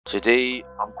Today,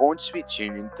 I'm going to be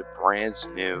tuning the brand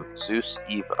new Zeus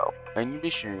Evo. I'm going to be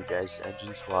showing you guys the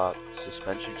engine swap,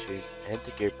 suspension tune, and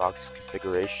the gearbox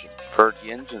configuration. For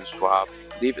the engine swap,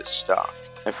 leave it stock.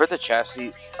 And for the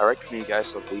chassis, I recommend you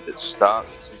guys to leave it stock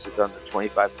since it's under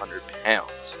 2,500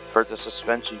 pounds. For the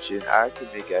suspension tune, I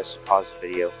recommend you guys to pause the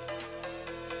video.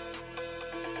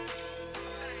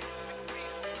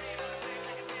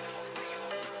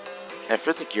 And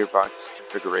for the gearbox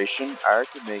configuration, I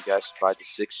recommend you guys to buy the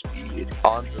 6-speed.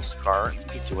 On this car, you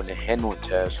can do a handling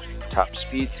test, top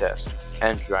speed test,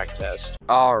 and drag test.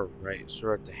 Alright, so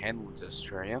we're at the handling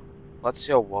test area. Let's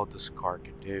see how well this car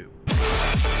can do.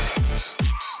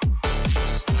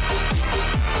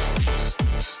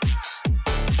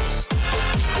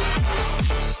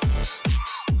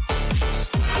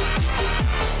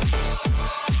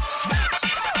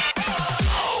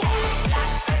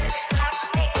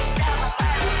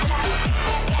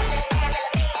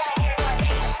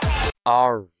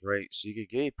 Alright, so you could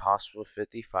get a possible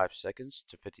 55 seconds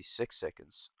to 56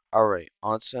 seconds. Alright,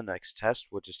 on to the next test,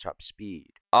 which is top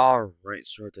speed. Alright,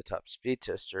 so we're at the top speed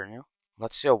test area.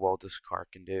 Let's see how well this car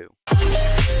can do.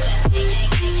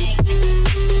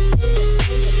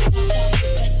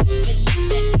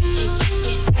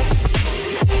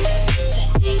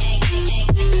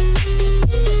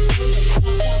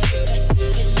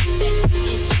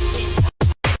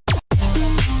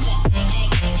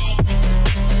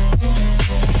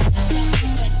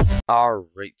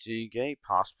 Alright, so you get a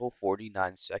possible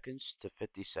 49 seconds to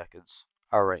 50 seconds.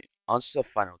 Alright, on to the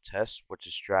final test, which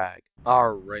is drag.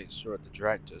 Alright, so we're at the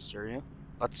drag test area.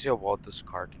 Let's see how well this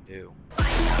car can do.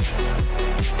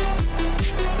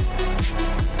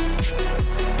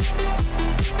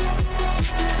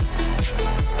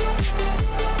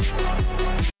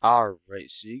 Alright,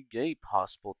 so you get a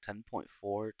possible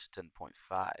 10.4 to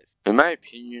 10.5. In my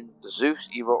opinion, the Zeus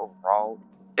Evo overall,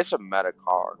 it's a meta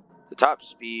car. The top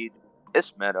speed,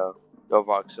 it's meta. The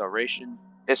overall acceleration,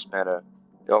 it's meta.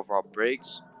 The overall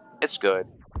brakes, it's good.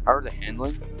 However, the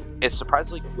handling, it's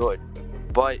surprisingly good.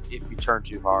 But if you turn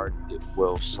too hard, it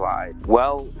will slide.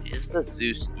 Well, is the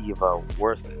Zeus Evo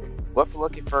worth it? Well, if you're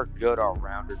looking for a good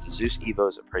all-rounder, the Zeus Evo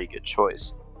is a pretty good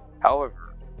choice.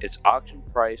 However, its auction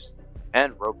price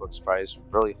and Roblox price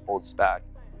really holds back,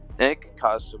 and it could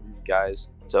cause some of you guys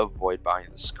to avoid buying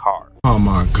this car. Oh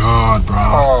my god, bro.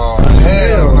 Oh,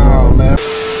 hell no, man.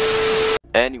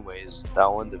 Anyways,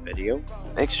 that'll end the video.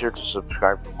 Make sure to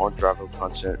subscribe for more driver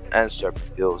content and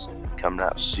separate feels coming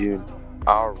out soon.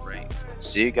 Alright,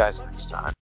 see you guys next time.